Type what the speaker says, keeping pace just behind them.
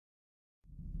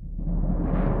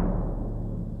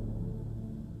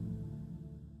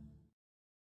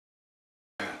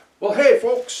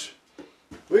folks,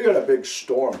 we got a big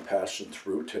storm passing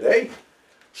through today,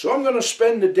 so I'm going to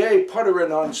spend the day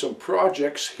puttering on some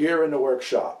projects here in the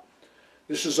workshop.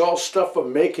 This is all stuff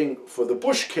I'm making for the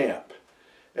bush camp,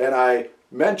 and I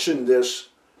mentioned this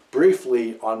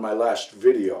briefly on my last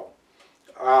video.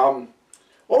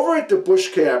 Over at the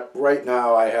bush camp right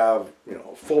now I have,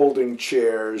 folding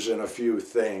chairs and a few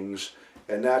things,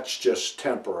 and that's just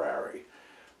temporary.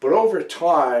 But over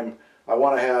time I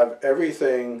want to have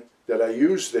everything that I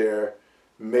use there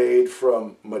made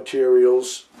from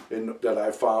materials that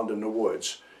I found in the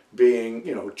woods, being,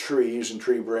 trees and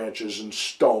tree branches and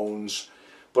stones,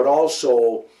 but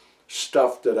also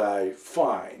stuff that I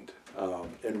find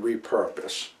and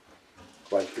repurpose,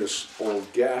 like this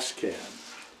old gas can.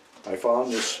 I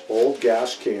found this old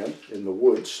gas can in the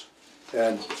woods,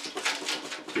 and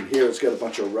you can hear it's got a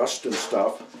bunch of rust and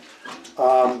stuff.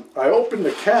 I opened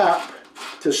the cap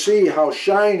to see how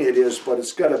shiny it is, but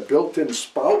it's got a built-in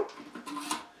spout,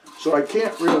 so I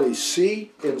can't really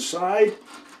see inside.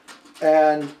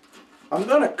 And I'm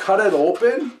going to cut it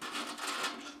open,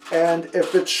 and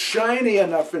if it's shiny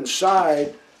enough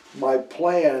inside, my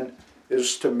plan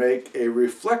is to make a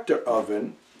reflector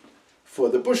oven for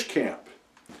the bush camp.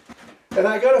 And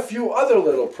I got a few other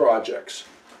little projects.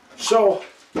 So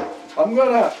I'm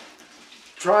going to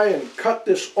try and cut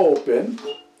this open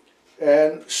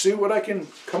and see what I can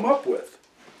come up with.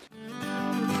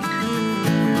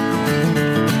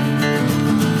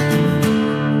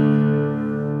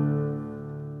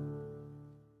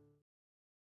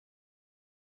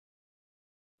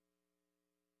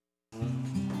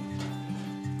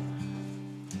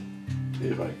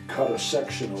 If I cut a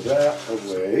section of that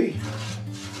away,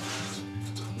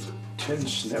 tin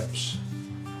snips.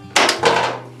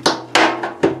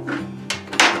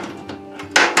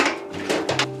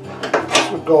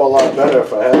 This would go a lot better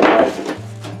if I had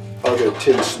my other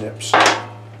tin snips.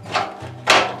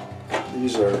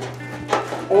 These are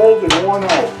old and worn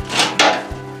out.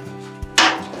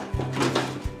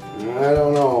 I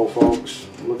don't know, folks.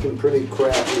 Looking pretty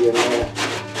crappy in there.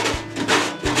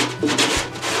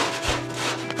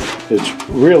 It's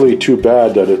really too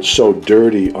bad that it's so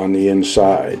dirty on the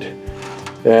inside.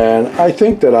 And I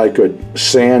think that I could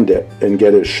sand it and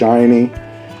get it shiny,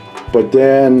 but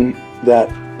then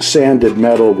that sanded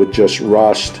metal would just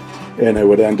rust and it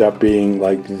would end up being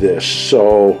like this.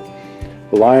 So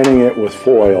lining it with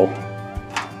foil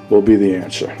will be the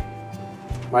answer.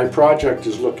 My project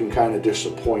is looking kind of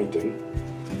disappointing.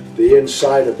 The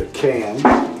inside of the can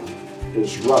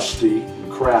is rusty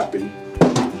and crappy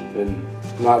and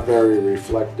not very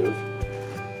reflective,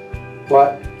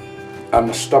 but I'm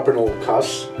a stubborn old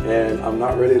cuss and I'm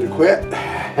not ready to quit.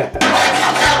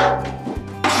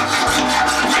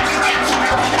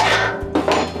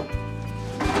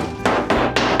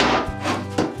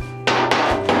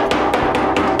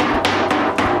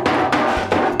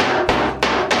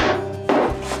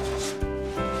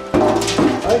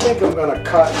 I think I'm going to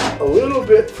cut a little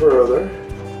bit further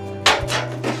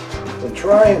and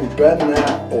try and bend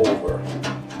that over.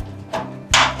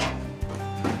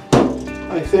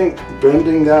 I think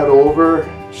bending that over,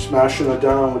 smashing it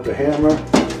down with the hammer,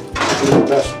 is the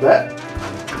best bet.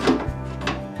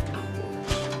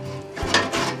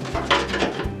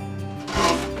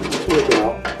 It's working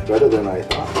out better than I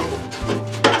thought.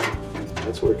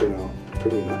 That's working out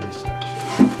pretty nice, actually.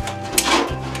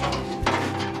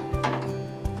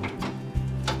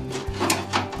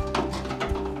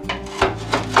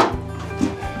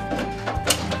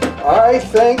 I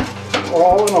think,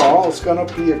 all in all, it's going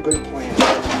to be a good plan.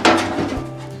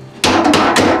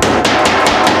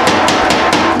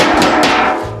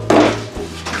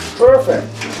 Perfect.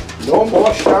 No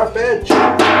more sharp edge.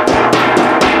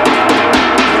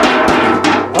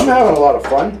 I'm having a lot of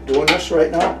fun doing this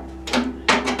right now.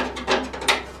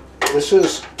 This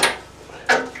is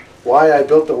why I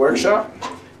built the workshop.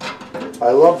 I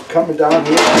love coming down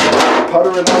here,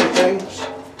 puttering on things.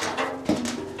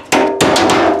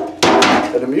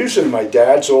 And I'm using my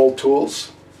dad's old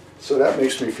tools, so that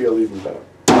makes me feel even better.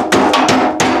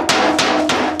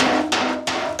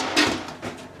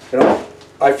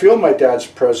 I feel my dad's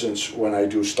presence when I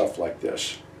do stuff like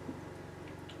this,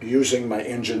 using my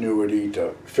ingenuity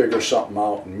to figure something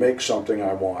out and make something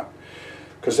I want,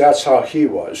 because that's how he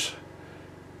was.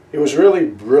 He was really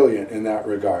brilliant in that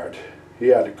regard. He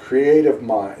had a creative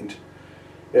mind.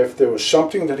 If there was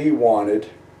something that he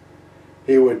wanted,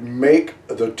 he would make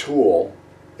the tool,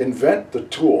 invent the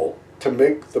tool to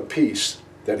make the piece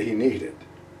that he needed.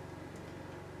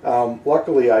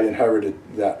 Luckily, I inherited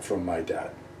that from my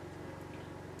dad.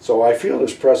 So I feel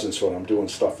his presence when I'm doing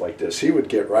stuff like this. He would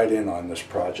get right in on this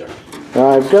project. Now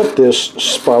I've got this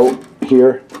spout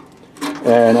here,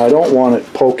 and I don't want it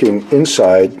poking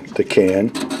inside the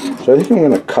can. So I think I'm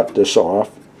going to cut this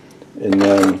off and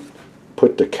then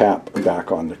put the cap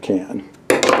back on the can.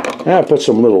 And I put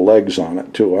some little legs on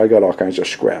it too. I got all kinds of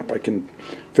scrap. I can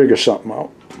figure something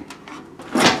out.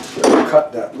 So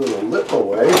cut that little lip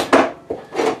away,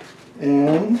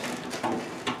 and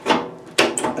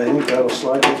I think that'll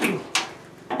slide it through.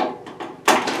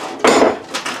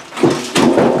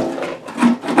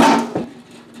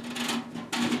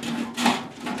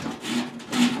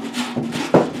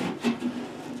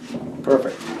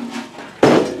 Perfect.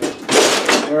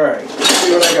 All right, let's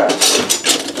see what I got.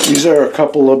 These are a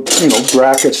couple of,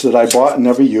 brackets that I bought and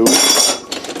never used.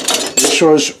 This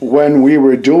was when we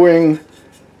were doing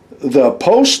the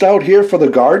post out here for the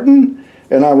garden,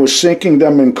 and I was sinking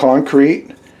them in concrete.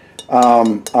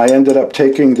 I ended up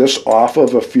taking this off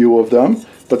of a few of them,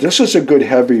 but this is a good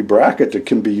heavy bracket that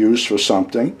can be used for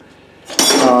something.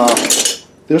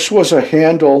 This was a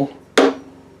handle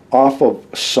off of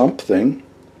something,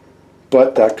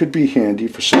 but that could be handy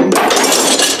for something.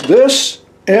 This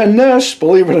and this,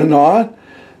 believe it or not,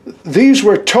 these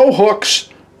were tow hooks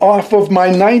off of my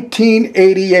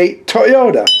 1988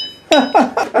 Toyota.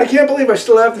 I can't believe I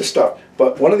still have this stuff,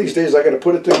 but one of these days I got to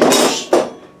put it to use.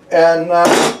 And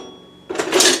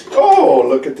oh,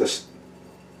 look at this.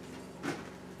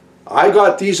 I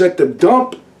got these at the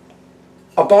dump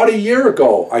about a year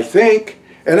ago, I think,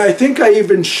 and I think I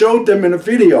even showed them in a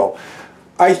video.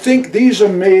 I think these are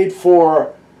made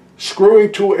for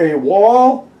screwing to a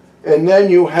wall, and then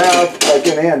you have like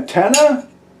an antenna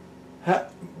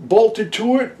bolted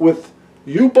to it with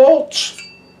U-bolts,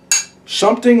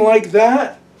 something like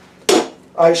that.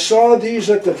 I saw these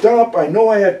at the dump. I know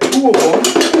I had two of them.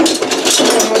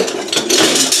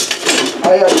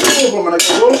 I had two of them, and I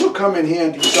said, those will come in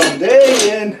handy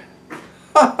someday, and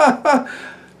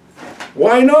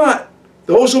why not?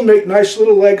 Those will make nice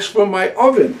little legs for my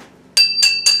oven.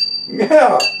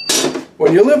 Yeah.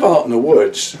 When you live out in the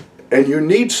woods and you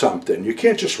need something, you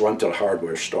can't just run to the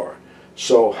hardware store.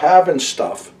 So having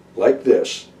stuff like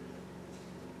this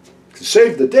can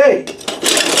save the day.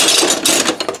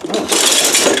 Oh.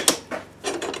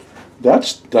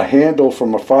 That's the handle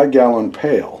from a 5-gallon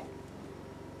pail.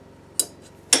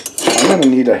 I'm going to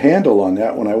need a handle on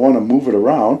that when I want to move it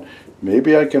around.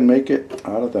 Maybe I can make it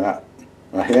out of that.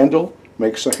 A handle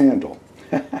makes a handle.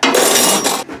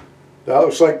 That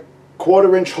looks like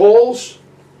 1/4-inch holes.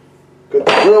 Got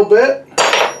the drill bit.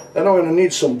 Then I'm going to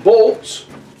need some bolts.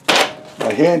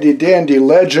 A handy dandy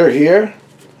ledger here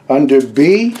under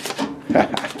B.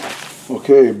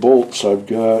 Okay, bolts. I've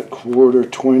got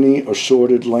 1/4, 20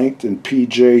 assorted length and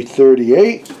PJ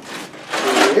 38.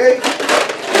 38.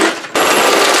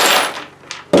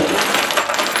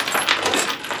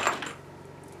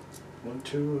 One,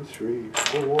 two, three,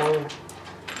 four.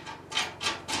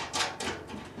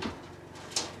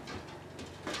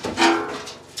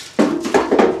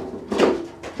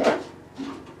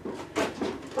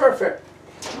 Perfect.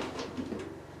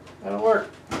 That'll work.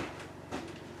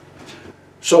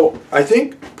 So I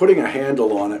think putting a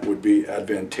handle on it would be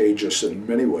advantageous in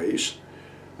many ways.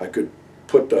 I could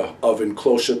put the oven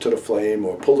closer to the flame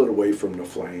or pull it away from the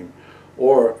flame.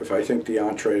 Or if I think the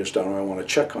entree is done and I want to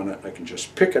check on it, I can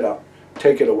just pick it up,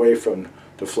 take it away from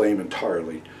the flame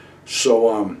entirely. So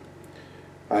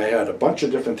I had a bunch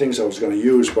of different things I was going to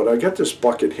use, but I got this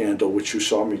bucket handle, which you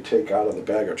saw me take out of the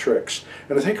bag of tricks.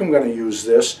 And I think I'm going to use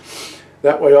this.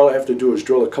 That way all I have to do is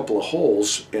drill a couple of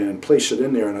holes and place it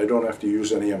in there, and I don't have to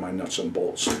use any of my nuts and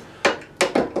bolts.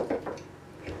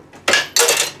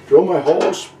 Drill my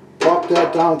holes, pop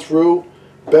that down through,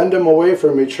 bend them away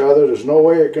from each other. There's no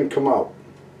way it can come out.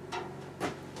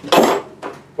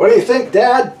 What do you think,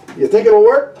 Dad? You think it'll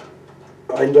work?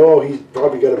 I know he's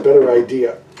probably got a better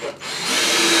idea.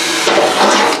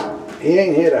 He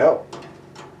ain't here to help.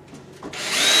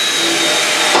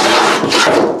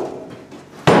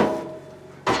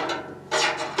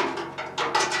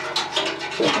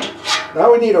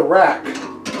 Now we need a rack.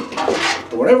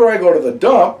 Whenever I go to the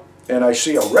dump and I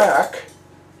see a rack,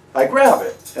 I grab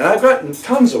it. And I've gotten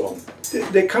tons of them.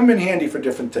 They come in handy for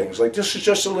different things. Like this is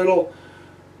just a little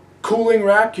cooling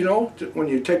rack, you know, when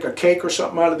you take a cake or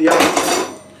something out of the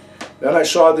oven. Then I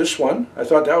saw this one. I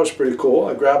thought that was pretty cool.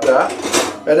 I grabbed that.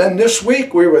 And then this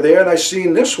week we were there and I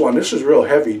seen this one. This is real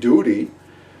heavy duty.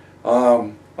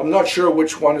 I'm not sure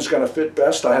which one is going to fit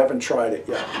best. I haven't tried it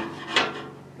yet.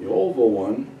 The oval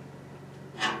one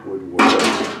would work.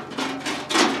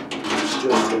 It's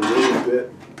just a little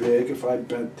bit big if I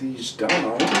bent these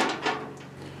down.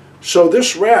 So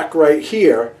this rack right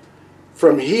here,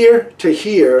 from here to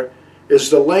here, is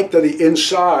the length of the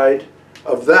inside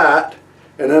of that.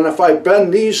 And then if I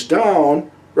bend these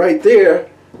down right there,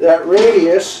 that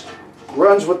radius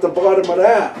runs with the bottom of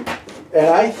that. And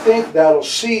I think that'll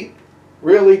seat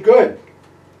really good.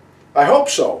 I hope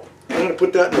so. I'm going to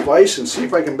put that in the vise and see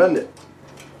if I can bend it.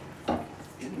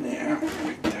 In there,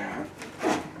 like that.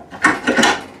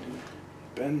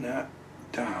 Bend that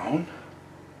down.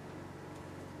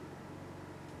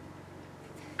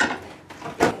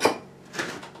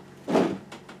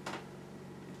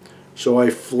 So I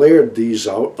flared these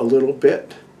out a little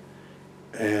bit,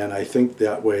 and I think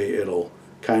that way it'll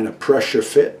kind of pressure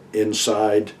fit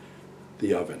inside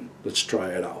the oven. Let's try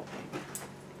it out.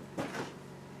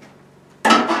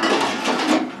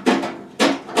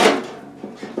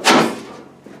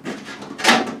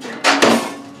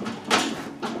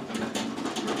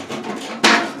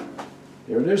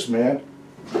 Here it is, man.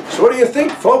 So what do you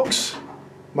think, folks?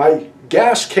 My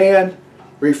gas can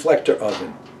reflector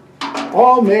oven.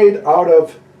 All made out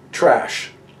of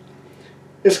trash.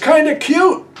 It's kind of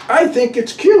cute. I think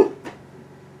it's cute.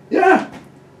 Yeah.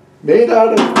 Made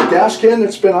out of a gas can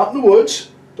that's been out in the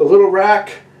woods, the little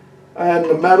rack and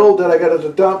the metal that I got at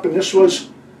the dump, and this was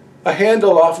a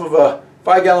handle off of a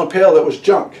 5-gallon pail that was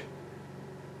junk.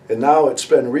 And now it's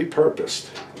been repurposed.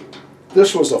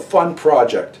 This was a fun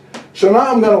project. So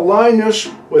now I'm going to line this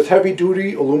with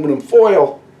heavy-duty aluminum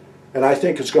foil, and I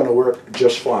think it's going to work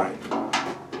just fine.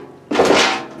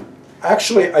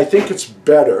 Actually, I think it's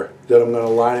better that I'm going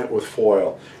to line it with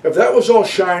foil. If that was all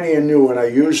shiny and new and I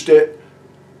used it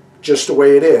just the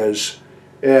way it is,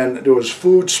 and there was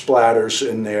food splatters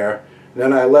in there, and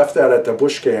then I left that at the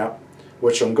bush camp,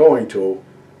 which I'm going to,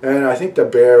 and I think the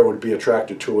bear would be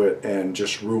attracted to it and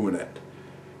just ruin it.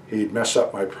 He'd mess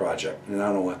up my project, and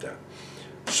I don't want that.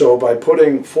 So by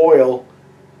putting foil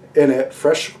in it,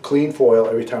 fresh, clean foil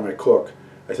every time I cook,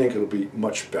 I think it'll be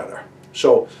much better.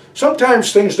 So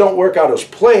sometimes things don't work out as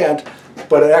planned,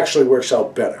 but it actually works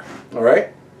out better. All right?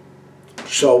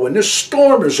 So when this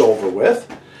storm is over with,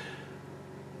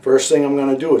 first thing I'm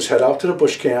going to do is head out to the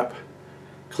bush camp,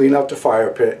 clean out the fire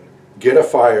pit, get a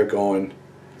fire going,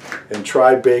 and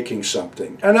try baking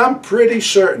something. And I'm pretty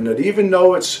certain that even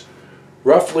though it's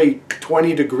roughly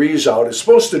 20 degrees out, it's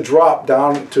supposed to drop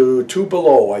down to 2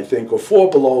 below, I think, or 4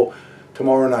 below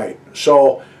tomorrow night.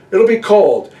 So it'll be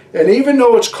cold. And even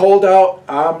though it's cold out,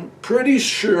 I'm pretty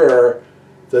sure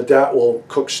that that will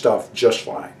cook stuff just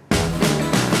fine.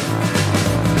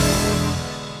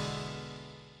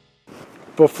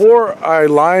 Before I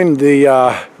lined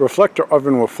the reflector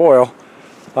oven with foil,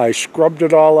 I scrubbed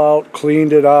it all out,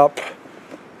 cleaned it up.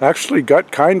 Actually got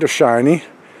kind of shiny,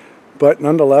 but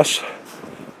nonetheless,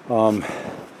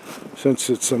 since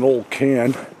it's an old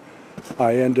can,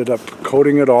 I ended up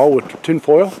coating it all with tin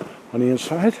foil on the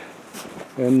inside.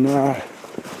 And we're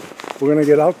going to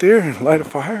get out there and light a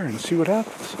fire and see what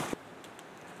happens.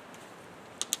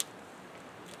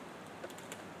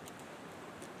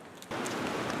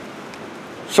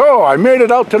 So I made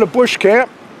it out to the bush camp.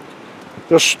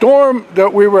 The storm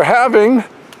that we were having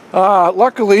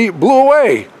luckily blew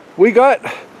away. We got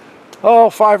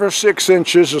 5 or 6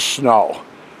 inches of snow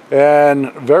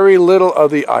and very little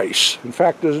of the ice. In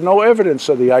fact, there's no evidence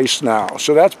of the ice now,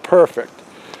 so that's perfect.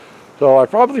 So I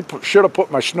probably should have put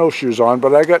my snowshoes on,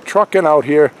 but I got trucking out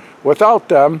here without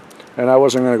them, and I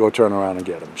wasn't going to go turn around and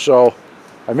get them. So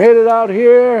I made it out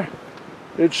here.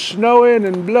 It's snowing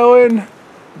and blowing,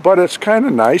 but it's kind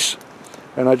of nice.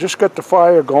 And I just got the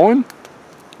fire going.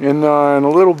 In a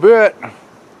little bit,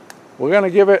 we're going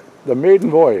to give it the maiden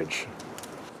voyage.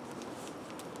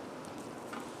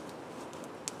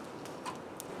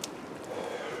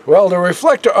 Well, the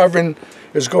reflector oven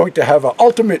is going to have an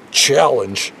ultimate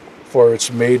challenge for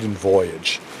its maiden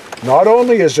voyage. Not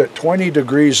only is it 20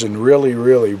 degrees and really,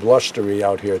 really blustery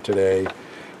out here today,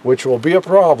 which will be a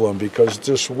problem because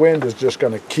this wind is just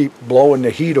going to keep blowing the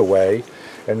heat away,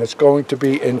 and it's going to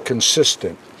be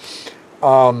inconsistent.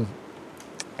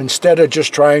 Instead of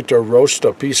just trying to roast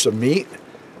a piece of meat,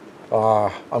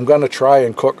 I'm going to try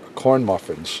and cook corn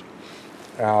muffins.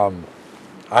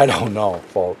 I don't know,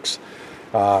 folks.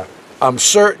 I'm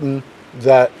certain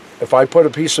that if I put a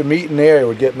piece of meat in there, it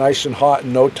would get nice and hot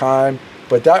in no time,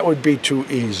 but that would be too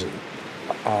easy.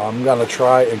 I'm going to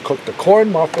try and cook the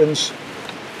corn muffins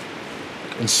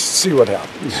and see what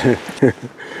happens.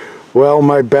 Well,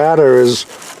 my batter is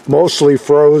mostly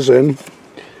frozen,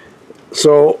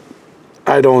 so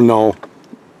I don't know.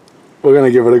 We're going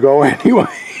to give it a go anyway.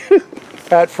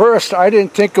 At first, I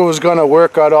didn't think it was going to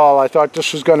work at all. I thought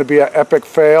this was going to be an epic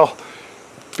fail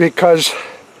because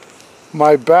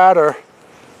my batter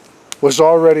was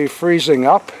already freezing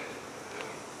up.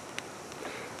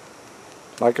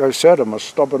 Like I said, I'm a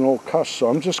stubborn old cuss, so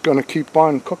I'm just going to keep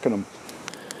on cooking them.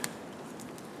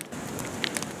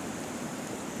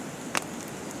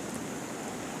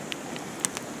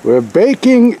 We're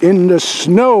baking in the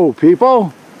snow,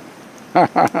 people.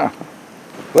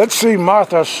 Let's see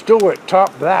Martha Stewart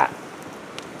top that.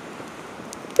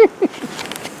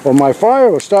 Well, my fire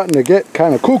was starting to get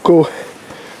kind of cuckoo,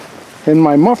 and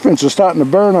my muffins are starting to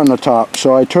burn on the top,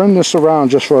 so I turned this around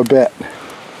just for a bit.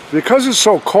 Because it's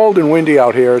so cold and windy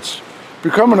out here, it's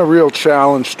becoming a real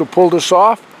challenge to pull this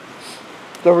off.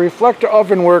 The reflector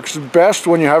oven works best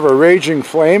when you have a raging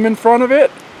flame in front of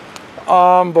it,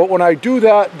 but when I do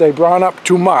that, they brown up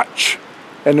too much,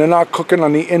 and they're not cooking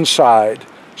on the inside.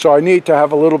 So I need to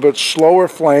have a little bit slower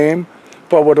flame,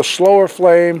 but with a slower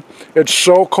flame, it's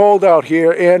so cold out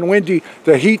here and windy,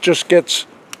 the heat just gets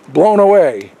blown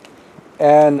away,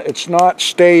 and it's not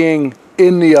staying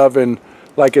in the oven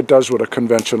like it does with a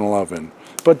conventional oven.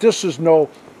 But this is no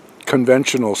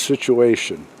conventional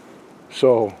situation.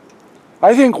 So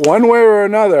I think one way or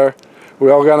another,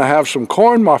 we're all gonna have some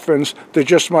corn muffins that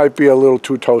just might be a little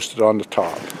too toasted on the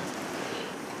top.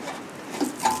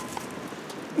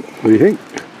 What do you think?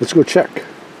 Let's go check.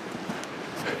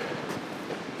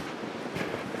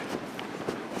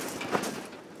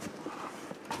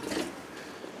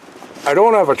 I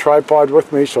don't have a tripod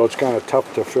with me, so it's kind of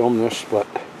tough to film this, but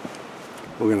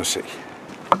we're gonna see.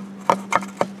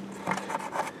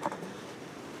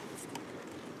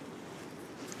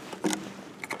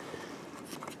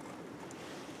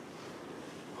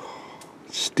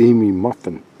 Steamy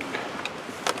muffin.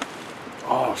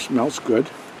 Oh, smells good.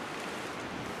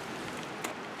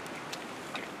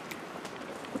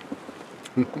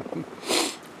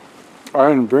 I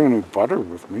didn't bring any butter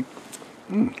with me.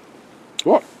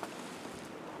 What?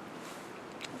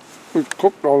 It's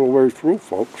cooked all the way through,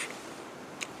 folks.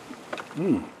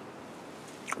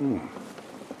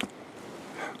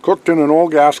 Cooked in an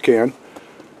old gas can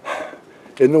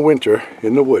in the winter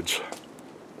in the woods.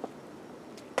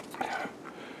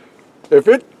 If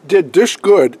it did this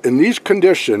good in these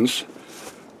conditions,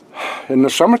 in the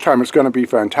summertime it's going to be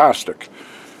fantastic.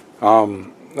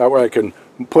 That way I can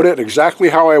put it exactly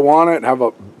how I want it, have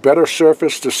a better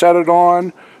surface to set it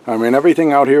on. I mean,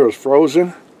 everything out here is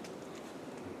frozen.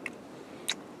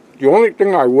 The only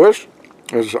thing I wish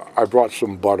is I brought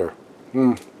some butter.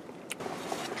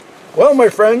 Well, my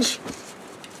friends,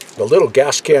 the little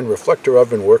gas can reflector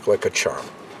oven worked like a charm.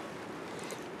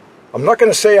 I'm not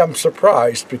going to say I'm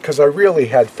surprised because I really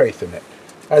had faith in it.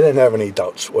 I didn't have any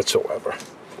doubts whatsoever.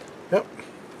 Yep,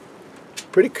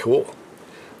 pretty cool.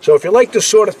 So if you like this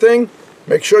sort of thing,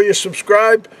 make sure you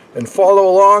subscribe and follow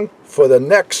along for the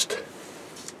next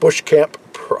bush camp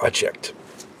project.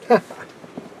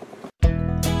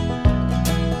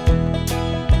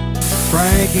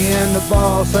 Frankie and the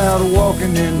boss out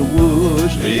walking in the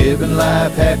woods, living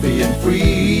life happy and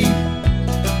free.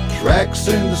 Tracks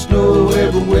in the snow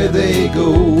everywhere they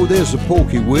go. There's a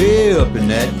pokey way up in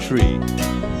that tree.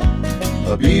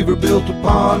 A beaver built a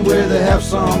pond where they have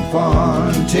some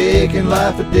fun, taking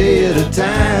life a day at a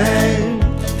time.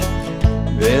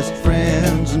 Best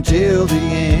friends until the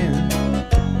end.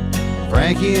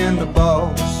 Frankie and the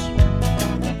boss.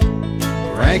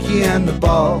 Frankie and the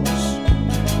boss.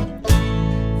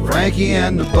 Frankie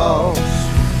and the boss.